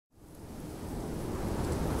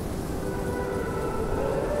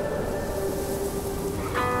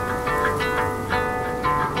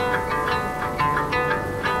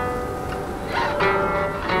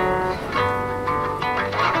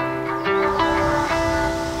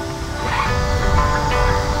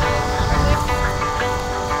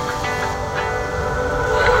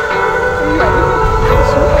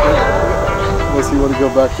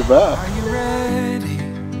go back to back. Are you ready?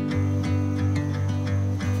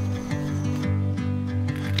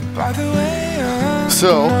 By the way,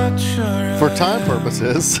 So, I'm not sure for time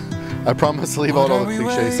purposes, I promise to leave out all the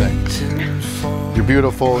cliche sayings. You're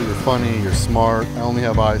beautiful, you're funny, you're smart, I only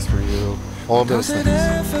have eyes for you, all of those things.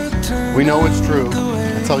 We know it's true,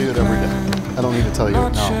 I tell you it every day. I don't need to tell you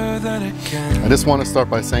it now. I just want to start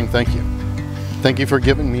by saying thank you. Thank you for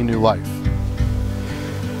giving me new life.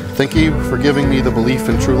 Thank you for giving me the belief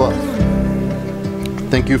in true love.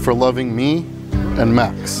 Thank you for loving me and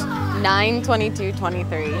Max.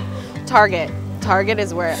 9/22/23. Target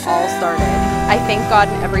is where it all started. I thank God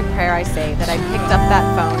in every prayer I say that I picked up that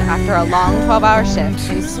phone after a long 12-hour shift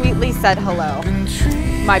and sweetly said hello.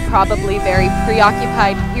 My probably very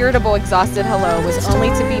preoccupied, irritable, exhausted hello was only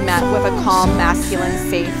to be met with a calm, masculine,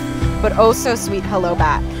 safe, but oh so sweet hello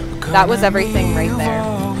back. That was everything right there.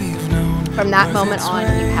 From that moment on,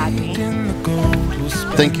 you had me.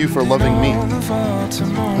 Thank you for loving me.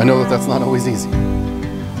 I know that that's not always easy.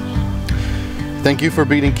 Thank you for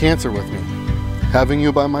beating cancer with me. Having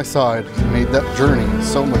you by my side made that journey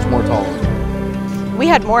so much more tolerable. We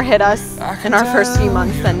had more hit us in our first few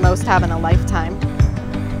months than most have in a lifetime.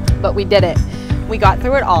 But we did it. We got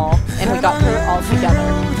through it all, and we got through it all together.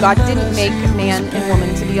 God didn't make man and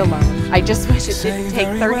woman to be alone. I just wish it didn't take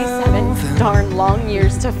 37 darn long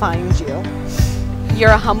years to find you.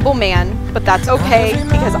 You're a humble man, but that's okay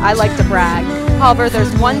because I like to brag. However,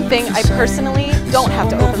 there's one thing I personally don't have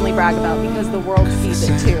to openly brag about because the world sees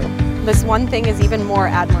it too. This one thing is even more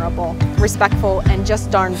admirable, respectful, and just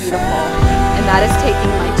darn beautiful. And that is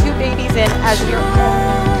taking my 2 babies in as your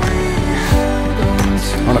own.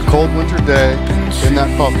 On a cold winter day, in that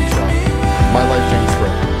coffee shop, my life changed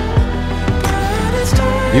forever.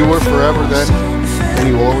 You were forever then, and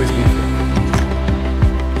you will always be forever.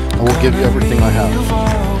 I will give you everything I have,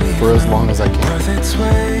 for as long as I can.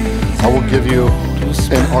 I will give you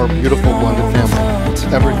and our beautiful blended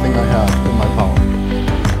family everything I have in my power.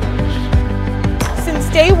 Since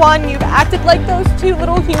day one, you've acted like those 2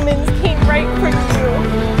 little humans came right for you.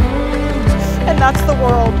 And that's the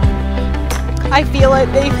world. I feel it,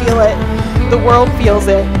 they feel it, the world feels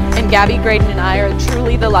it, and Gabby, Graydon, and I are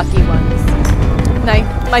truly the lucky ones.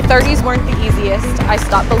 My 30s weren't the easiest. I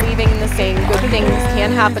stopped believing in the saying, good things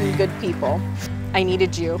can happen to good people. I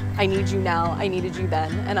needed you. I need you now. I needed you then,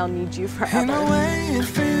 and I'll need you forever. In a way it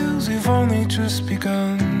feels we've only just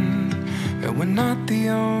begun, and we're not the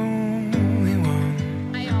only one.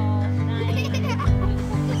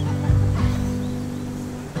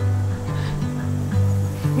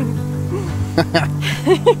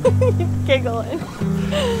 Giggling.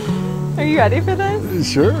 Are you ready for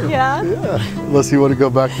this? Sure. Yeah? Yeah. Unless you want to go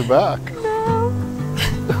back to back. No.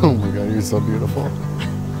 Oh my God, you're so beautiful.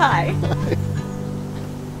 Hi. Hi.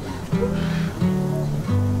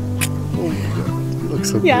 Oh my God, you look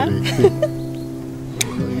so Yeah. pretty.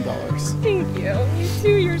 $1 million. Thank you. You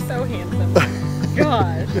too, you're so handsome.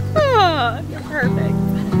 God. Oh, you're perfect.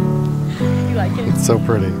 You like it? It's so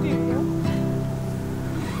pretty. Do you?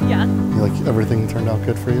 Yeah. You like everything turned out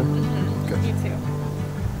good for you? Mm-hmm. Good. You too.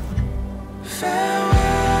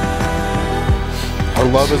 Our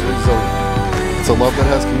love is resilient. It's a love that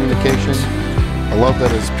has communication, a love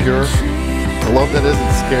that is pure, a love that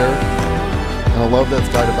isn't scared, and a love that's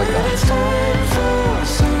guided by God.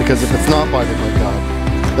 Because if it's not guided by God,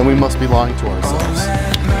 then we must be lying to ourselves.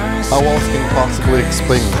 How else can you possibly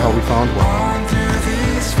explain how we found one?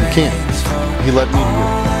 You can't. He led me to you.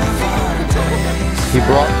 He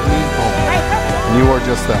brought me home, and you are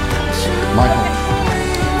just that, my home.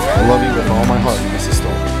 I love you with all my heart, Mrs.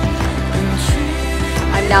 Stoll.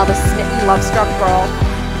 I'm now the smitten, love-struck girl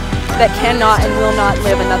that cannot and will not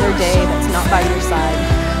live another day that's not by your side.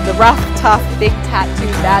 The rough, tough, big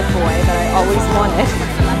tattooed bad boy that I always wanted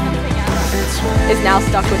is now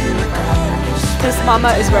stuck with me forever. This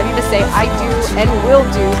mama is ready to say I do and will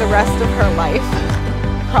do the rest of her life.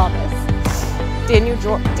 Promise. Daniel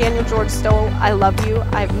George Stoll, I love you.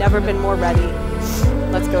 I've never been more ready.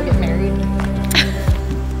 Let's go get married.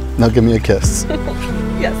 Now give me a kiss.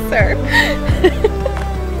 Yes, sir.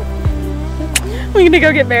 We're gonna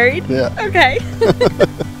go get married? Yeah. Okay.